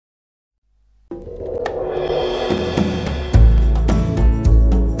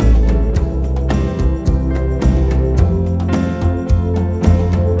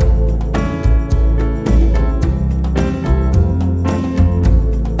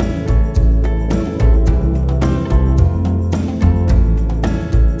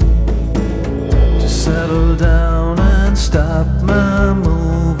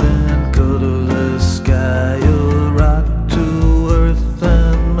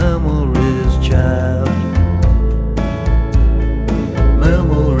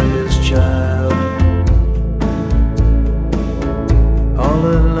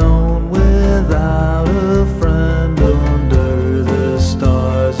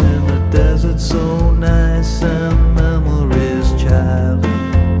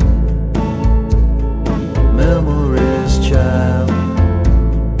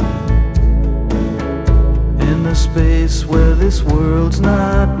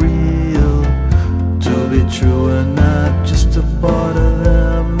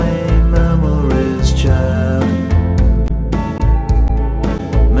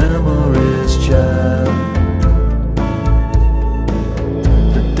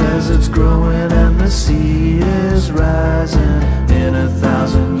growing and the sea is rising. In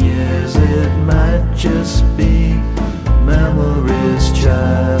 1,000 years it might just be memories,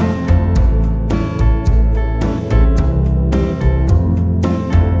 child.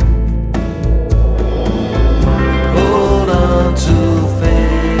 Hold on to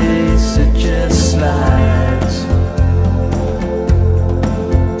face, it just slides.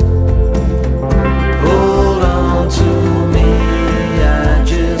 Hold on to me, I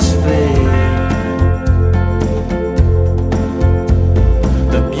just fade.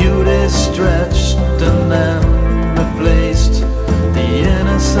 The beauty stretched and then replaced, the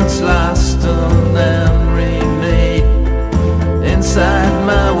innocence lost and then remade. Inside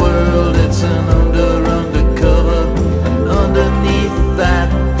my world it's an undercover, and underneath that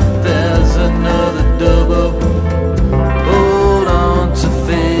there's another double. Hold on to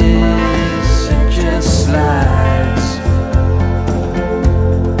face, it just slides.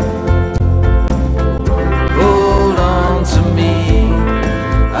 Hold on to me,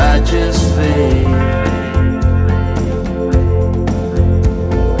 I just fade.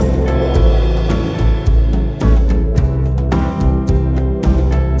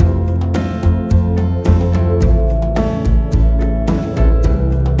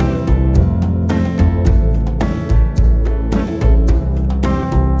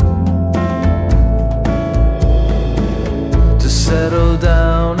 Settle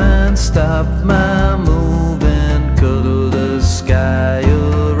down and stop my moving. Cuddle the sky,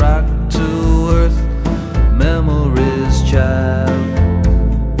 you'll rock to earth. Memories, child.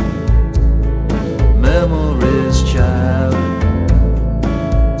 Memories, child.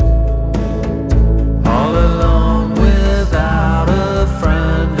 All alone without a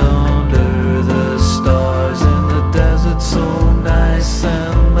friend under the stars in the desert, so nice.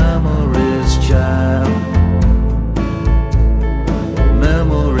 And memories, child.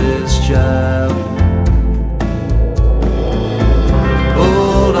 Memories, child.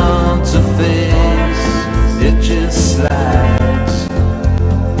 Hold on to face, it just slides.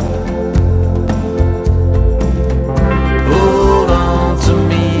 Hold on to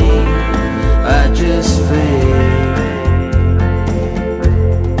me, I just fade.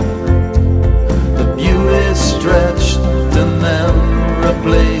 The beauty stretched and then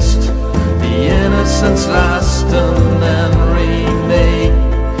replaced, the innocence lost and then remade.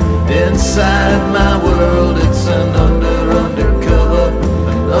 Inside my world